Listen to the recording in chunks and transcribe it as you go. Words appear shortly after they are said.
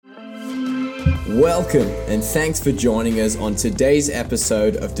Welcome, and thanks for joining us on today's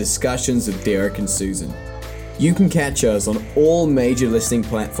episode of Discussions with Derek and Susan. You can catch us on all major listening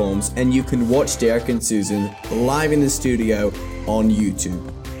platforms, and you can watch Derek and Susan live in the studio on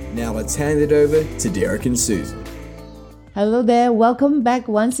YouTube. Now let's hand it over to Derek and Susan. Hello there, welcome back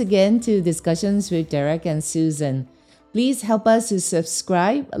once again to Discussions with Derek and Susan. Please help us to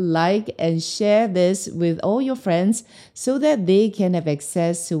subscribe, like, and share this with all your friends so that they can have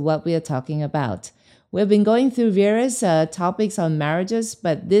access to what we are talking about. We've been going through various topics on marriages,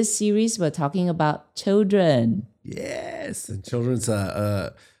 but this series we're talking about children. Yes, and children's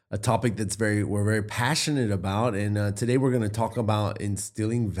a topic we're very passionate about, and today we're going to talk about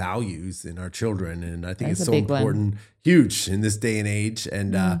instilling values in our children, and I think it's so important, huge in this day and age,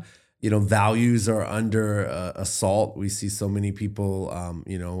 and values are under assault. We see so many people,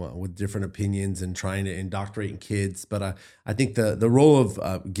 with different opinions and trying to indoctrinate kids. But I think the role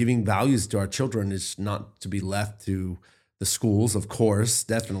of giving values to our children is not to be left to the schools, of course,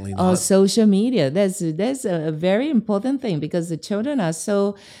 definitely not. Or social media. That's a very important thing because the children are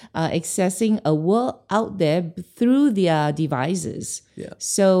so accessing a world out there through their devices. Yeah.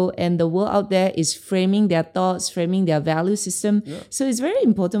 So, and the world out there is framing their thoughts, framing their value system. Yeah. So it's very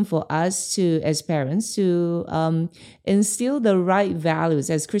important for us to, as parents, to instill the right values.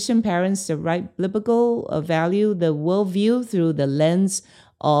 As Christian parents, the right biblical value, the worldview through the lens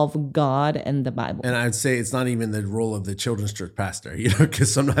of God and the Bible. And I'd say it's not even the role of the children's church pastor,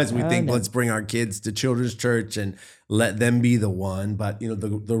 because sometimes we think, let's bring our kids to children's church and let them be the one. But,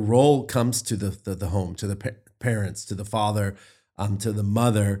 the role comes to the home, to the parents, to the father, to the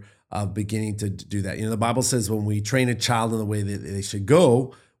mother of beginning to do that. The Bible says when we train a child in the way that they should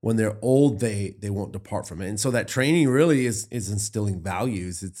go, when they're old, they won't depart from it. And so that training really is instilling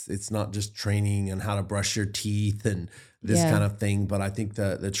values. It's not just training on how to brush your teeth and this kind of thing, but I think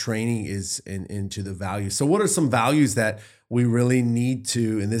the training is into the values. So what are some values that we really need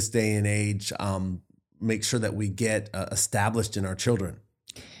to, in this day and age, make sure that we get established in our children?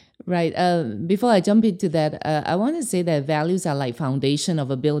 Right. Before I jump into that, I want to say that values are like foundation of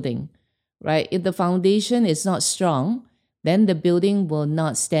a building, right? If the foundation is not strong, then the building will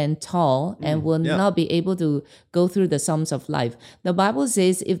not stand tall and will not be able to go through the storms of life. The Bible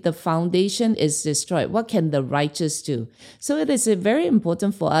says if the foundation is destroyed, what can the righteous do? So it is very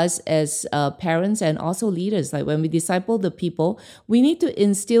important for us as parents and also leaders, like when we disciple the people, we need to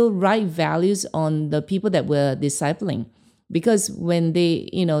instill right values on the people that we're discipling. Because when they,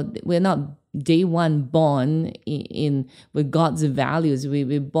 we're not day one born in with God's values.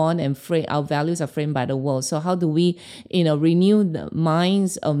 We're born and our values are framed by the world. So how do we, renew the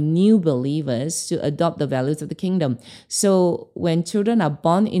minds of new believers to adopt the values of the kingdom? So when children are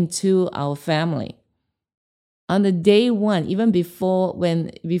born into our family, on the day one, even before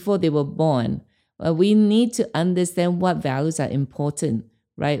they were born, we need to understand what values are important,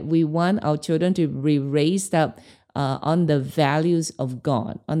 right? We want our children to be raised up on the values of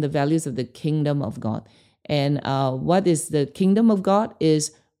God, on the values of the kingdom of God. And what is the kingdom of God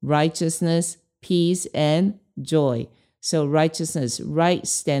is righteousness, peace, and joy. So righteousness, right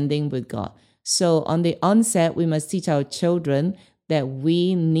standing with God. So on the onset, we must teach our children that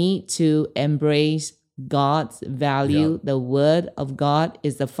we need to embrace God's value. The word of God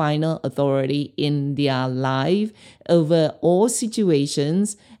is the final authority in their life over all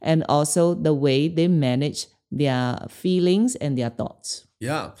situations and also the way they manage their feelings and their thoughts.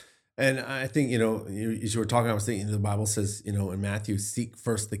 Yeah. And I think, as you were talking, I was thinking the Bible says, in Matthew, seek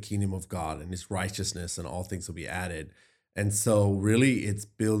first the kingdom of God and his righteousness and all things will be added. And so really it's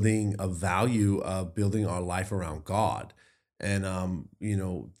building a value of building our life around God. And,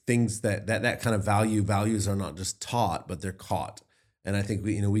 things that kind of values are not just taught, but they're caught. And I think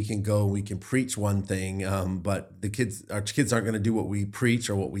we can preach one thing, but our kids aren't going to do what we preach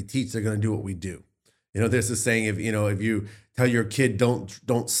or what we teach. They're going to do what we do. There's this saying, if you tell your kid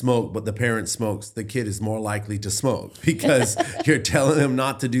don't smoke, but the parent smokes, the kid is more likely to smoke because you're telling them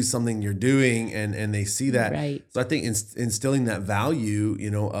not to do something you're doing, and they see that. Right. So I think instilling that value,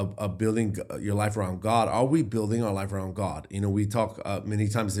 of building your life around God. Are we building our life around God? We talk many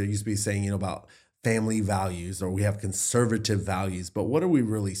times. There used to be saying, about family values, or we have conservative values, but what are we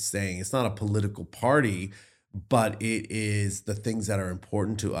really saying? It's not a political party, but it is the things that are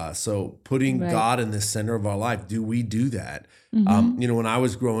important to us. So putting God in the center of our life, do we do that? Mm-hmm. When I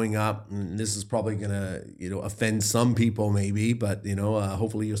was growing up, and this is probably going to, offend some people maybe, but,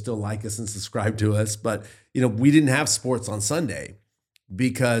 hopefully you'll still like us and subscribe to us. But, we didn't have sports on Sunday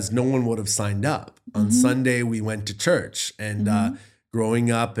because no one would have signed up. Mm-hmm. On Sunday, we went to church, and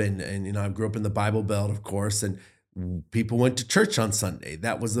growing up and I grew up in the Bible Belt, of course, and people went to church on Sunday.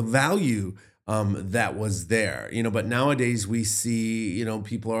 That was the value that was there, but nowadays we see,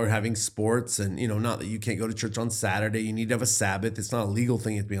 people are having sports and, not that you can't go to church on Saturday, you need to have a Sabbath. It's not a legal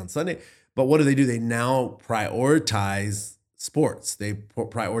thing. It has to be on Sunday. But what do? They now prioritize sports. They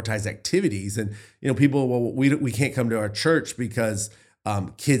prioritize activities and, people, well, we can't come to our church because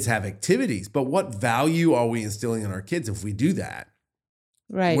kids have activities, but what value are we instilling in our kids if we do that?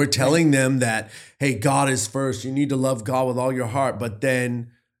 Right. We're telling them that, hey, God is first. You need to love God with all your heart, but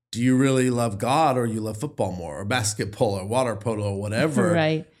then do you really love God or you love football more or basketball or water polo or whatever?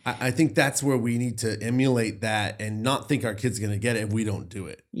 Right. I think that's where we need to emulate that and not think our kid's going to get it if we don't do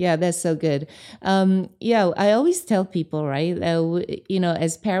it. Yeah, that's so good. I always tell people, right,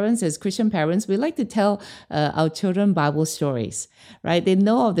 as parents, as Christian parents, we like to tell our children Bible stories, right? They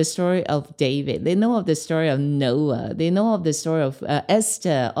know of the story of David. They know of the story of Noah. They know of the story of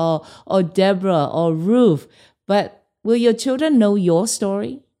Esther or Deborah or Ruth. But will your children know your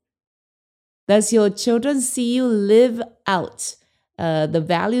story? Does your children see you live out the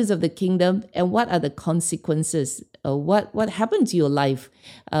values of the kingdom, and what are the consequences? What happened to your life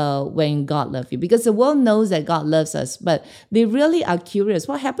when God loved you? Because the world knows that God loves us, but they really are curious.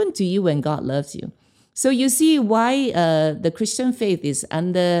 What happened to you when God loves you? So you see why the Christian faith is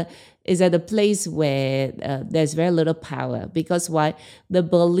at a place where there's very little power. Because why? The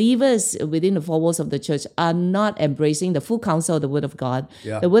believers within the four walls of the church are not embracing the full counsel of the Word of God.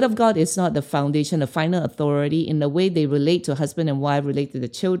 Yeah. The Word of God is not the foundation, the final authority in the way they relate to husband and wife, relate to the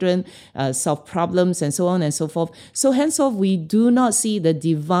children, solve problems, and so on and so forth. So henceforth, we do not see the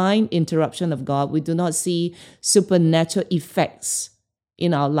divine interruption of God. We do not see supernatural effects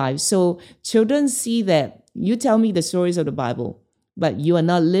in our lives. So children see that you tell me the stories of the Bible, but you are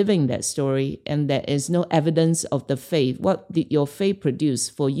not living that story, and there is no evidence of the faith. What did your faith produce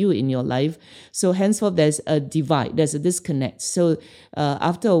for you in your life? So henceforth, there's a divide, there's a disconnect. So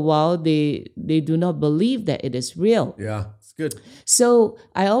after a while, they do not believe that it is real. Yeah, it's good. So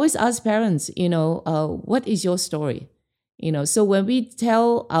I always ask parents, what is your story? So when we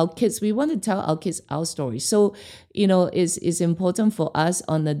tell our kids, we want to tell our kids our story. So, it's important for us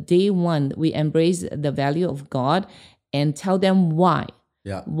on the day one, we embrace the value of God and tell them why.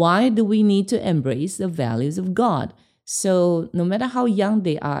 Yeah. Why do we need to embrace the values of God? So no matter how young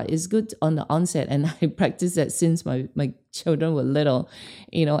they are, it's good on the onset. And I practiced that since my children were little,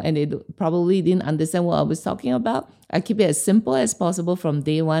 and they probably didn't understand what I was talking about. I keep it as simple as possible from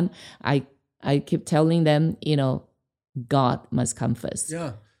day one. I keep telling them, God must come first.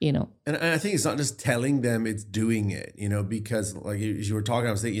 Yeah. And I think it's not just telling them, it's doing it, because like as you were talking,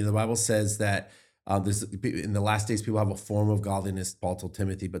 I was thinking the Bible says that in the last days, people have a form of godliness, Paul told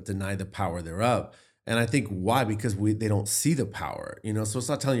Timothy, but deny the power thereof. And I think why? Because they don't see the power, So it's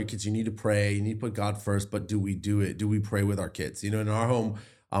not telling your kids you need to pray, you need to put God first, but do we do it? Do we pray with our kids? In our home,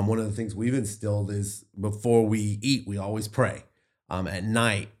 one of the things we've instilled is before we eat, we always pray. At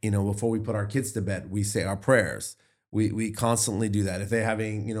night, before we put our kids to bed, we say our prayers. We constantly do that. If they're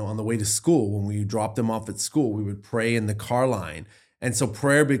having, on the way to school, when we drop them off at school, we would pray in the car line. And so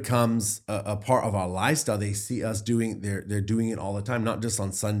prayer becomes a part of our lifestyle. They see us they're doing it all the time, not just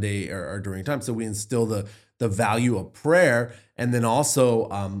on Sunday or during time. So we instill the value of prayer, and then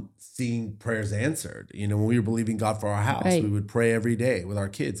also seeing prayers answered. When we were believing God for our house, right. We would pray every day with our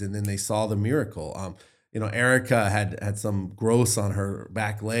kids, and then they saw the miracle. Erica had some growths on her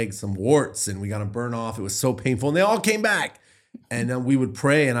back leg, some warts, and we got them burn off. It was so painful, and they all came back. And we would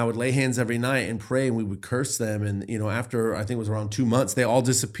pray, and I would lay hands every night and pray, and we would curse them. And, after I think it was around 2 months, they all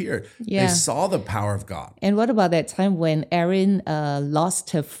disappeared. Yeah. They saw the power of God. And what about that time when Erin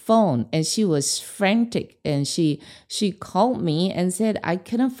lost her phone and she was frantic, and she called me and said, I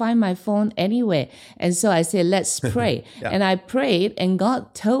couldn't find my phone anywhere. And so I said, let's pray. Yeah. And I prayed, and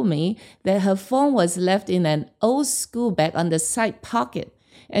God told me that her phone was left in an old school bag on the side pocket.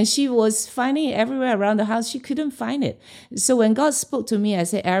 And she was finding it everywhere around the house. She couldn't find it. So when God spoke to me, I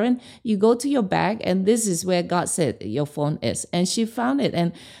said, Erin, you go to your bag, and this is where God said your phone is. And she found it.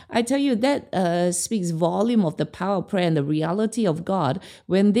 And I tell you, that speaks volume of the power of prayer and the reality of God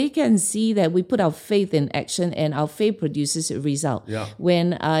when they can see that we put our faith in action, and our faith produces a result. Yeah.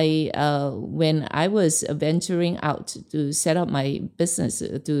 When I was venturing out to set up my business,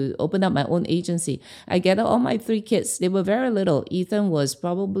 to open up my own agency, I gathered all my 3 kids. They were very little. Ethan was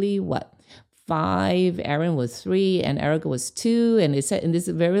probably 5, Erin was 3, and Erica was 2, and they sat in this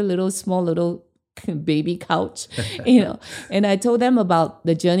very small little baby couch, and I told them about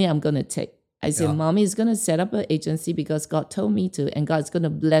the journey I'm going to take. I said, Mommy is going to set up an agency because God told me to, and God's going to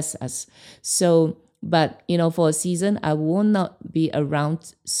bless us. So But, for a season, I will not be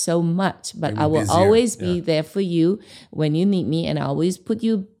around so much, but Maybe I will busier. always be Yeah. there for you when you need me, and I always put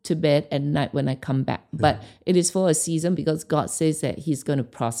you to bed at night when I come back. But it is for a season because God says that He's going to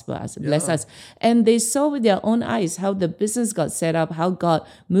prosper us, bless us. And they saw with their own eyes how the business got set up, how God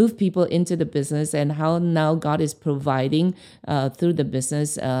moved people into the business, and how now God is providing through the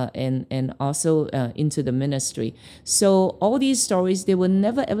business and also into the ministry. So all these stories, they will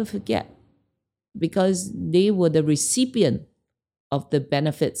never ever forget, because they were the recipient of the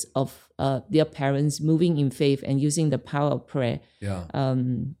benefits of their parents moving in faith and using the power of prayer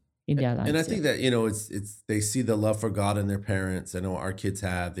in their lives. And I think that, it's they see the love for God in their parents. I know our kids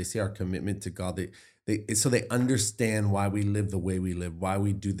have. They see our commitment to God. So they understand why we live the way we live, why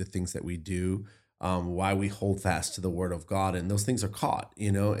we do the things that we do, why we hold fast to the word of God. And those things are caught,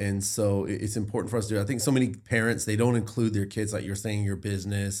 and so it's important for us to do. I think so many parents, they don't include their kids, like you're saying, your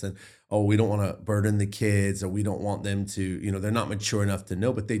business, and, oh, we don't want to burden the kids, or we don't want them to, they're not mature enough to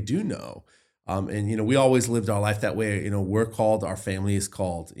know, but they do know. And, we always lived our life that way. We're called, our family is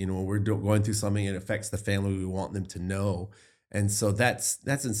called, when we're going through something, it affects the family, we want them to know. And so that's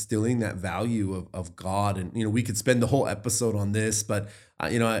instilling that value of God. And, we could spend the whole episode on this, but,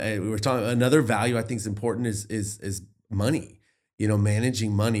 we were talking, another value I think is important is money,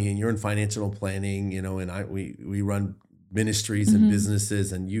 managing money. And you're in financial planning, and we run ministries and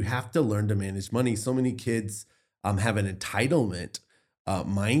businesses, and you have to learn to manage money. So many kids have an entitlement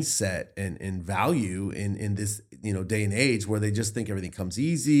mindset and value in this, day and age, where they just think everything comes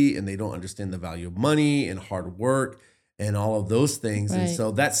easy, and they don't understand the value of money and hard work and all of those things. Right. And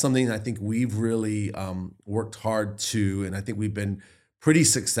so that's something I think we've really worked hard to, and I think we've been pretty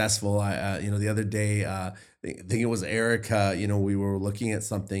successful. The other day, I think it was Erica, we were looking at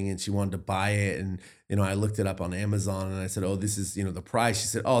something and she wanted to buy it. And, I looked it up on Amazon and I said, oh, this is, the price. She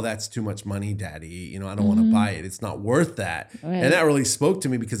said, oh, that's too much money, Daddy. I don't want to buy it. It's not worth that. Right. And that really spoke to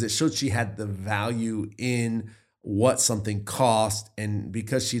me, because it showed she had the value in what something cost. And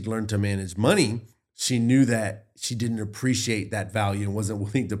because she'd learned to manage money, she knew that she didn't appreciate that value and wasn't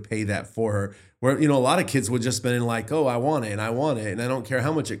willing to pay that for her. Where, a lot of kids would just been like, oh, I want it and I don't care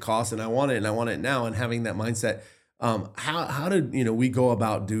how much it costs, and I want it and I want it now. And having that mindset, how did, we go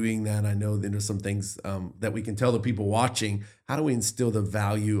about doing that? I know there's some things that we can tell the people watching. How do we instill the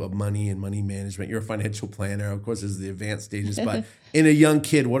value of money and money management? You're a financial planner. Of course, there's the advanced stages, but in a young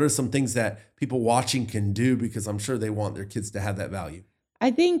kid, what are some things that people watching can do? Because I'm sure they want their kids to have that value. I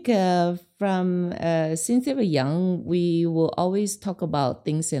think from since they were young, we will always talk about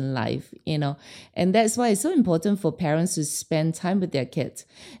things in life, and that's why it's so important for parents to spend time with their kids.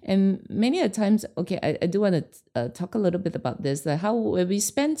 And many a times, I do want to talk a little bit about this, that how when we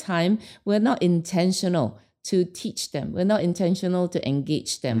spend time, we're not intentional to teach them. We're not intentional to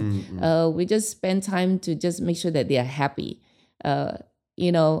engage them. Mm-hmm. We just spend time to just make sure that they are happy. I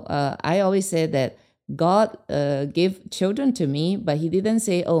always say that God gave children to me, but He didn't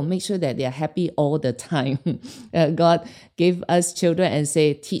say, oh, make sure that they're happy all the time. God gave us children and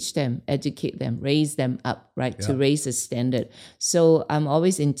say, teach them, educate them, raise them up, right? Yeah. To raise a standard. So I'm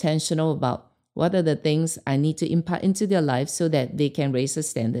always intentional about what are the things I need to impart into their life so that they can raise a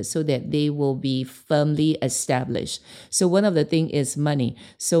standard, so that they will be firmly established. So one of the things is money.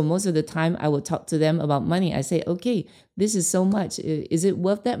 So most of the time I will talk to them about money. I say, okay, this is so much. Is it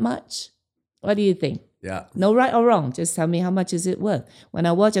worth that much? What do you think? Yeah. No right or wrong. Just tell me how much is it worth. When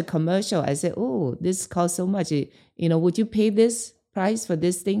I watch a commercial, I say, oh, this costs so much. Would you pay this price for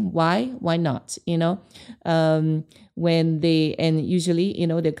this thing? Why? Why not? When usually,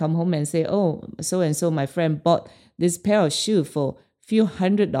 they come home and say, oh, so-and-so, my friend bought this pair of shoes for few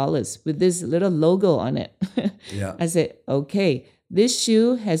 $100s with this little logo on it. Yeah. I said, okay, this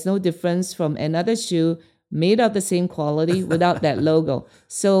shoe has no difference from another shoe made of the same quality without that logo.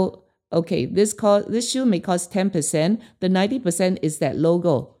 So, okay, this shoe may cost 10%. The 90% is that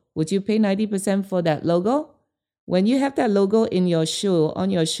logo. Would you pay 90% for that logo? When you have that logo on your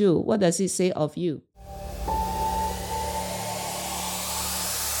shoe, what does it say of you?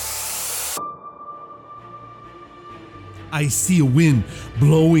 I see a wind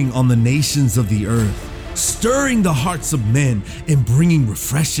blowing on the nations of the earth, stirring the hearts of men and bringing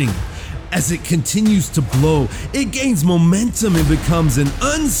refreshing. As it continues to blow, it gains momentum and becomes an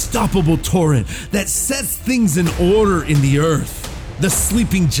unstoppable torrent that sets things in order in the earth. The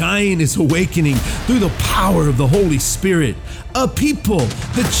sleeping giant is awakening through the power of the Holy Spirit. A people,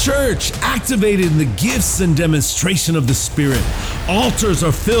 the church, activated in the gifts and demonstration of the Spirit. Altars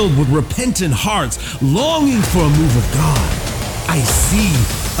are filled with repentant hearts longing for a move of God. I see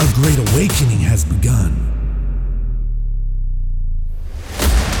a great awakening has begun.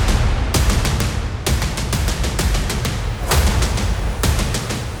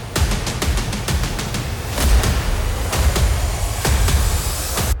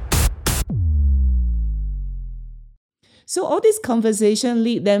 So all these conversation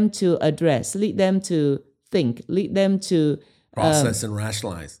lead them to address, lead them to think, lead them to Process and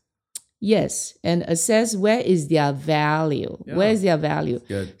rationalize. yes, and assess where is their value. Yeah. Where is their value?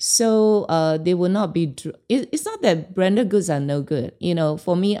 Good. So they will not be. It's not that branded goods are no good.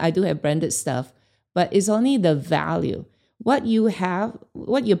 For me, I do have branded stuff, but it's only the value. What you have,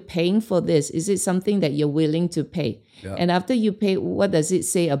 what you're paying for this, is it something that you're willing to pay? Yeah. And after you pay, what does it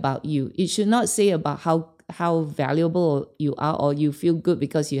say about you? It should not say about how valuable you are or you feel good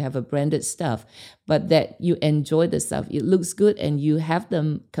because you have a branded stuff, but that you enjoy the stuff. It looks good and you have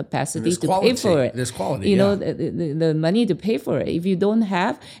the capacity to pay for it. There's quality. You know, the money to pay for it. If you don't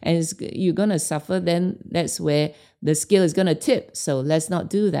have and you're going to suffer, then that's where the scale is going to tip. So let's not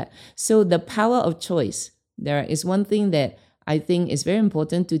do that. So the power of choice, there is one thing that I think is very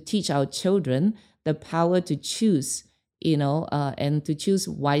important to teach our children, the power to choose, and to choose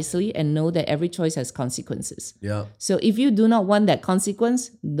wisely and know that every choice has consequences. Yeah. So if you do not want that consequence,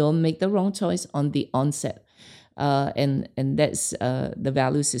 don't make the wrong choice on the onset. And that's the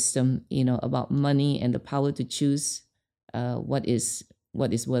value system, about money and the power to choose what is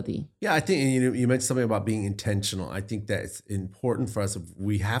worthy. Yeah, I think you mentioned something about being intentional. I think that it's important for us.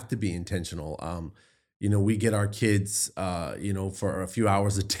 We have to be intentional. We get our kids, for a few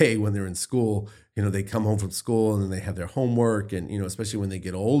hours a day when they're in school. They come home from school and then they have their homework, and especially when they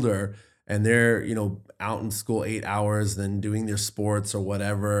get older and they're out in school 8 hours, then doing their sports or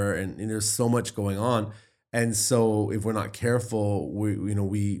whatever, and there's so much going on. And so if we're not careful,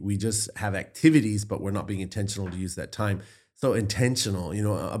 we just have activities, but we're not being intentional to use that time. So intentional,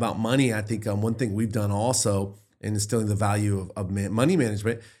 about money. I think one thing we've done also in instilling the value of money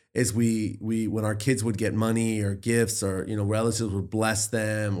management is we when our kids would get money or gifts, or relatives would bless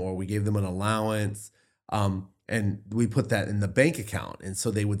them, or we gave them an allowance, and we put that in the bank account, and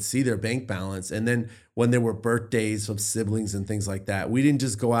so they would see their bank balance. And then when there were birthdays of siblings and things like that, we didn't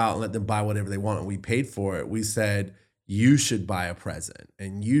just go out and let them buy whatever they want and we paid for it. We said, you should buy a present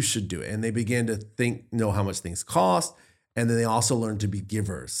and you should do it. And they began to know how much things cost, and then they also learned to be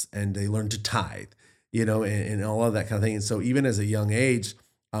givers, and they learned to tithe, and all of that kind of thing. And so even as a young age,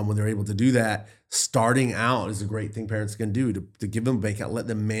 when they're able to do that, starting out is a great thing parents can do to give them a bank account, let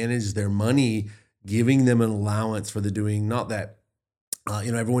them manage their money, giving them an allowance for the doing. Not that,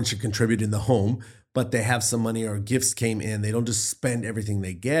 everyone should contribute in the home, but they have some money or gifts came in. They don't just spend everything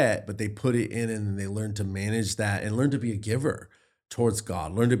they get, but they put it in and they learn to manage that and learn to be a giver towards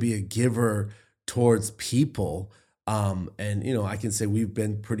God, learn to be a giver towards people. And I can say we've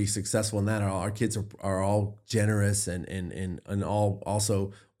been pretty successful in that. Our kids are all generous and all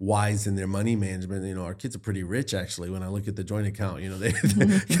also wise in their money management. Our kids are pretty rich, actually, when I look at the joint account,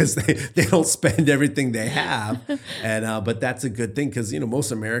 because they don't spend everything they have. And, but that's a good thing, because,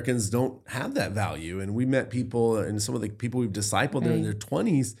 most Americans don't have that value. And we met people, and some of the people we've discipled, they're in their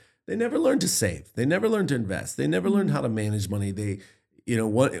 20s. They never learned to save. They never learned to invest. They never learned how to manage money. They,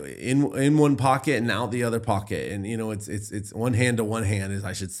 what in one pocket and out the other pocket, and it's one hand to one hand, as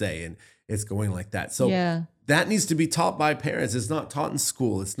I should say, and it's going like that. So that needs to be taught by parents. It's not taught in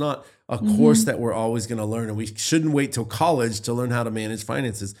school. It's not a course that we're always going to learn, and we shouldn't wait till college to learn how to manage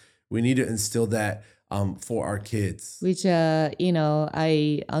finances. We need to instill that for our kids. Which I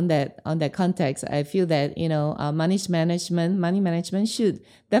on that context, I feel that money management should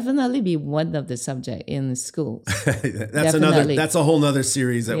definitely be one of the subject in schools. That's a whole nother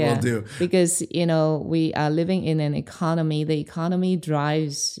series that we'll do, because we are living in an economy. The economy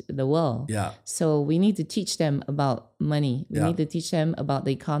drives the world. Yeah. So we need to teach them about money. We need to teach them about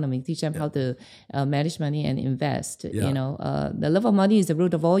the economy. Teach them how to manage money and invest. The love of money is the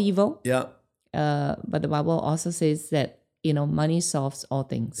root of all evil. Yeah. But the Bible also says that money solves all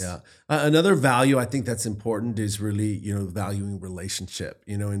things. Yeah. Another value I think that's important is really valuing relationship.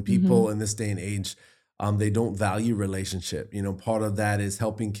 And people in this day and age, they don't value relationship. Part of that is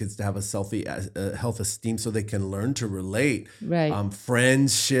helping kids to have a self-esteem so they can learn to relate. Right.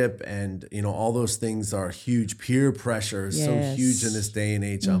 Friendship and all those things are huge. Peer pressure is so huge in this day and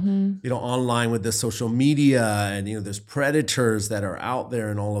age. Online with the social media, and there's predators that are out there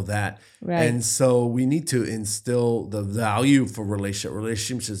and all of that. Right. And so we need to instill the value for relationship.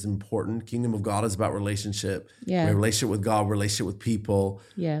 Relationship is important. Kingdom of God is about relationship. Yeah. We have relationship with God, relationship with people.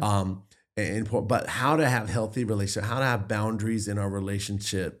 Yeah. But how to have healthy relationship, how to have boundaries in our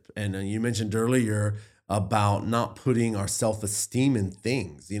relationship. And you mentioned earlier about not putting our self-esteem in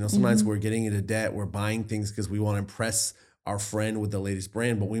things. Sometimes we're getting into debt, we're buying things because we want to impress our friend with the latest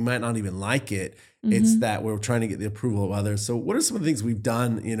brand, but we might not even like it. It's that we're trying to get the approval of others. So what are some of the things we've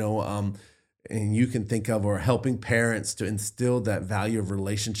done, and you can think of, or helping parents to instill that value of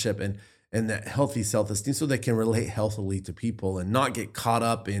relationship? And and that healthy self-esteem so they can relate healthily to people and not get caught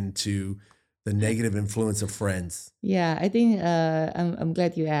up into the negative influence of friends. Yeah, I think I'm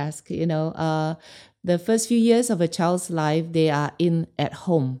glad you asked. The first few years of a child's life, they are at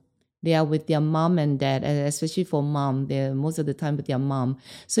home. They are with their mom and dad, and especially for mom, they're most of the time with their mom.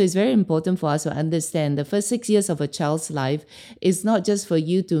 So it's very important for us to understand the first 6 years of a child's life is not just for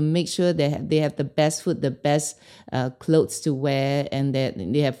you to make sure that they have the best food, the best clothes to wear, and that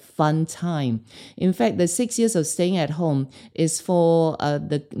they have fun time. In fact, the 6 years of staying at home is for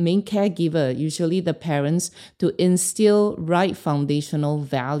the main caregiver, usually the parents, to instill right foundational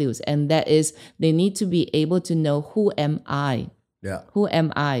values. And that is, they need to be able to know, who am I? Yeah. Who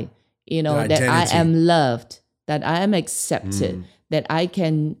am I? That I am loved, that I am accepted, that I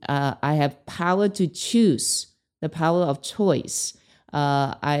have power to choose, the power of choice.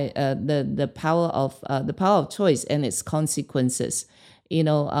 The power of choice and its consequences.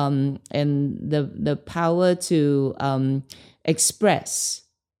 And the power to express,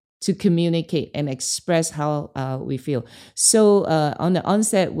 to communicate and express how we feel. So on the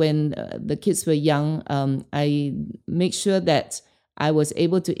onset, when the kids were young, I make sure that I was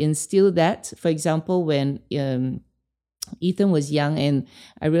able to instill that. For example, when Ethan was young and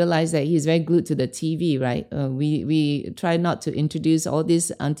I realized that he's very glued to the TV, right? We try not to introduce all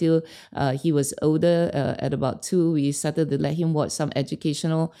this until he was older. At about 2, we started to let him watch some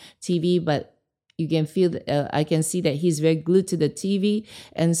educational TV, but you can feel, I can see that he's very glued to the TV.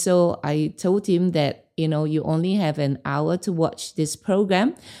 And so I told him that, you only have an hour to watch this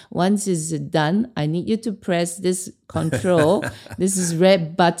program. Once it's done, I need you to press this control. This is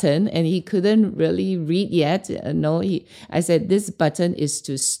red button. And he couldn't really read yet. I said, this button is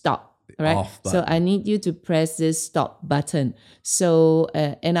to stop. Right? So I need you to press this stop button. So,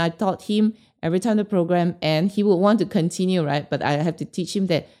 and I taught him every time the program ends, he would want to continue, right? But I have to teach him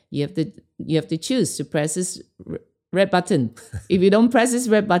that you have to choose to press this red button. If you don't press this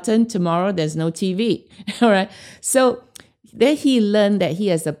red button, tomorrow there's no TV. All right. So then he learned that he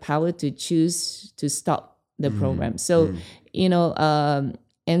has the power to choose to stop the program. So,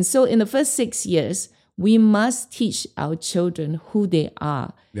 and so in the first 6 years, we must teach our children who they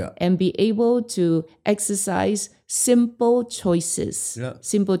are and be able to exercise simple choices.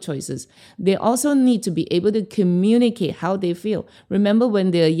 Simple choices. They also need to be able to communicate how they feel. Remember,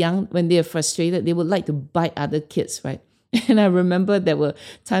 when they're young, when they're frustrated, they would like to bite other kids, right? And I remember there were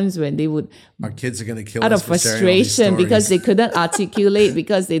times when they would... Our kids are going to kill out us of frustration because they couldn't articulate,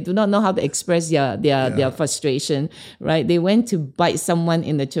 because they do not know how to express their frustration, right? They went to bite someone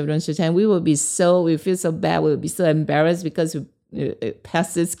in the children's church, and we feel so bad. We would be so embarrassed because we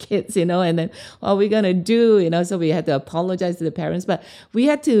passed these kids, and then what are we going to do? So we had to apologize to the parents, but we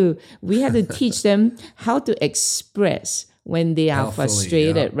had to teach them how to express when they are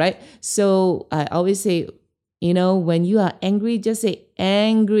frustrated, right? So I always say, when you are angry, just say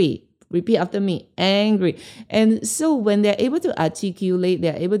angry. Repeat after me, angry. And so when they're able to articulate,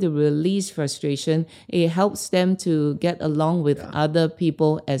 they're able to release frustration, it helps them to get along with other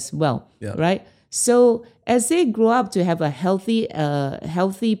people as well, right? So as they grow up to have a healthy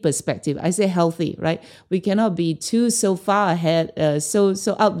perspective, I say healthy, right? We cannot be so far ahead, so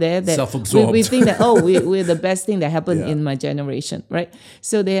out there that self-absorbed. We think that, we're the best thing that happened in my generation, right?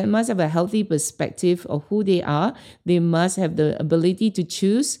 So they must have a healthy perspective of who they are. They must have the ability to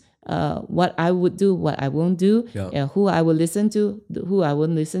choose what I would do, what I won't do, who I will listen to, who I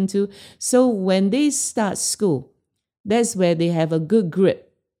won't listen to. So when they start school, that's where they have a good grip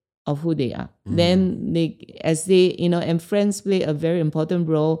of who they are. Then and friends play a very important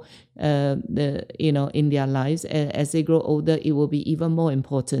role, in their lives. As they grow older, it will be even more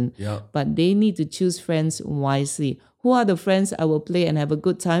important. But they need to choose friends wisely. Who are the friends I will play and have a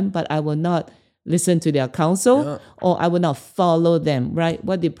good time, but I will not listen to their counsel, or I will not follow them, right?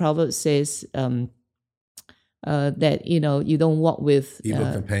 What the proverb says, that you don't walk with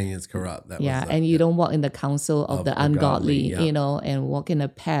evil companions corrupt. And you don't walk in the counsel of the ungodly, and walk in the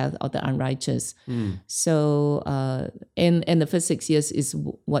path of the unrighteous. So and the first 6 years is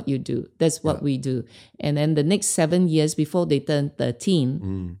what you do. That's what we do. And then the next 7 years before they turn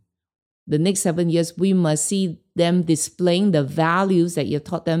 13, the next 7 years we must see them displaying the values that you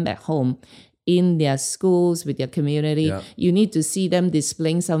taught them at home in their schools, with their community. You need to see them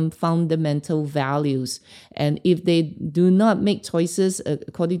displaying some fundamental values. And if they do not make choices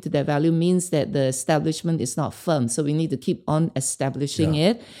according to their value, means that the establishment is not firm. So we need to keep on establishing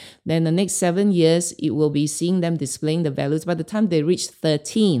it. Then the next 7 years, it will be seeing them displaying the values. By the time they reach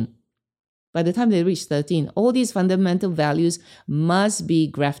 13, by the time they reach 13, all these fundamental values must be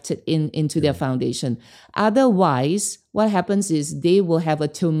grafted into their foundation. Otherwise, what happens is they will have a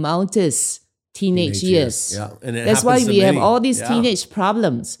tumultuous teenage years. Yeah. And that's why we have all these teenage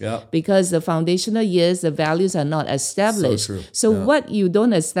problems, Yeah. because the foundational years, the values are not established. So true. So what you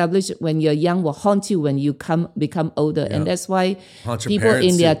don't establish when you're young will haunt you when you become older. And that's why Haunt your people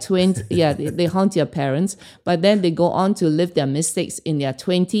parents in their too. 20s, they haunt your parents, but then they go on to live their mistakes in their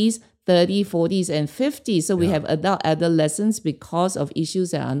 20s, 30s, 40s, and 50s. So we have adult adolescence because of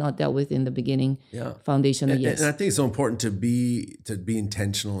issues that are not dealt with in the beginning, foundational years. And I think it's so important to be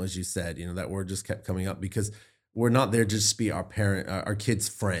intentional, as you said. That word just kept coming up, because we're not there just to be our kids'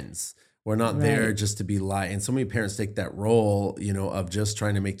 friends. We're not there just to be light. And so many parents take that role, of just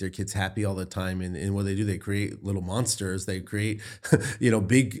trying to make their kids happy all the time. And what they do, they create little monsters. They create,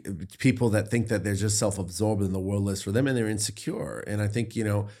 big people that think that they're just self-absorbed and the world lives for them, and they're insecure. And I think,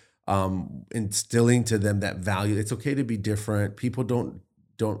 instilling to them that value, it's okay to be different. People don't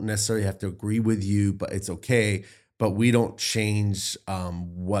necessarily have to agree with you, but it's okay. But we don't change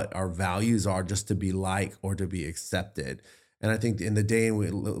what our values are just to be like or to be accepted. And I think in the day we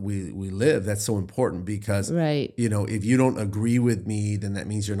live, that's so important, because if you don't agree with me, then that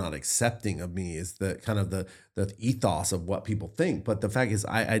means you're not accepting of me, is the kind of the ethos of what people think. But the fact is,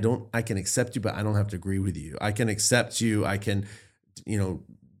 I can accept you, but I don't have to agree with you. I can accept you. I can,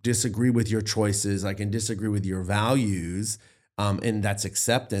 disagree with your choices. I can disagree with your values. And that's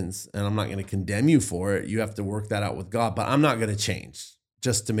acceptance. And I'm not going to condemn you for it. You have to work that out with God, but I'm not going to change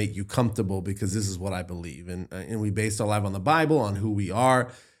just to make you comfortable, because this is what I believe. And we base our life on the Bible, on who we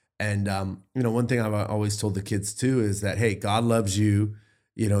are. And, one thing I've always told the kids too is that, hey, God loves you.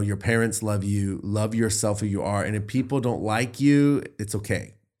 Your parents love you. Love yourself who you are. And if people don't like you, it's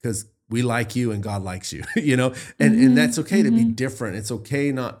okay, because we like you and God likes you, and that's okay to be different. It's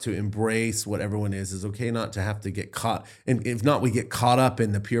okay not to embrace what everyone is. It's okay not to have to get caught. And if not, we get caught up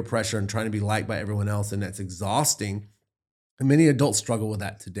in the peer pressure and trying to be liked by everyone else. And that's exhausting. And many adults struggle with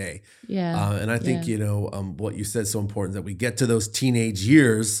that today. Yeah. And I think, what you said is so important, that we get to those teenage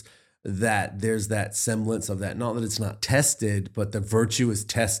years, that there's that semblance of that, not that it's not tested, but the virtue is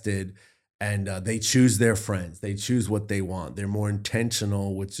tested. And they choose their friends. They choose what they want. They're more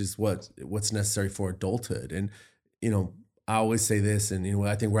intentional, which is what's necessary for adulthood. And, I always say this, and,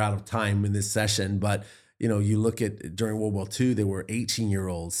 I think we're out of time in this session, but, you look at during World War II, there were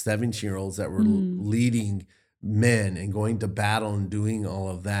 18-year-olds, 17-year-olds that were leading men and going to battle and doing all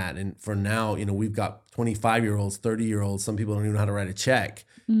of that. And for now, we've got 25-year-olds, 30-year-olds. Some people don't even know how to write a check,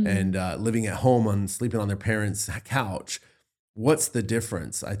 and living at home and sleeping on their parents' couch. What's the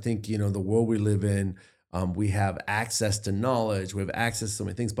difference? I think, the world we live in, we have access to knowledge, we have access to so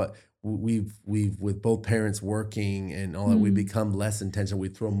many things, but we've with both parents working and all that, we become less intentional. We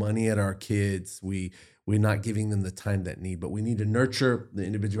throw money at our kids. We're not giving them the time that need, but we need to nurture the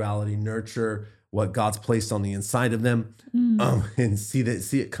individuality, nurture what God's placed on the inside of them, and see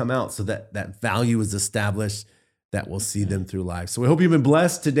it come out, so that value is established, that will see them through life. So we hope you've been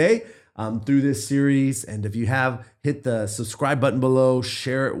blessed today through this series. And if you have, hit the subscribe button below,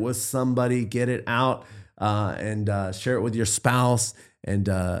 share it with somebody, get it out, and share it with your spouse. And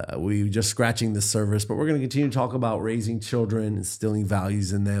we're just scratching the surface, but we're going to continue to talk about raising children, instilling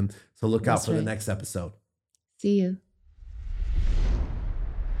values in them. So look out for the next episode. See you.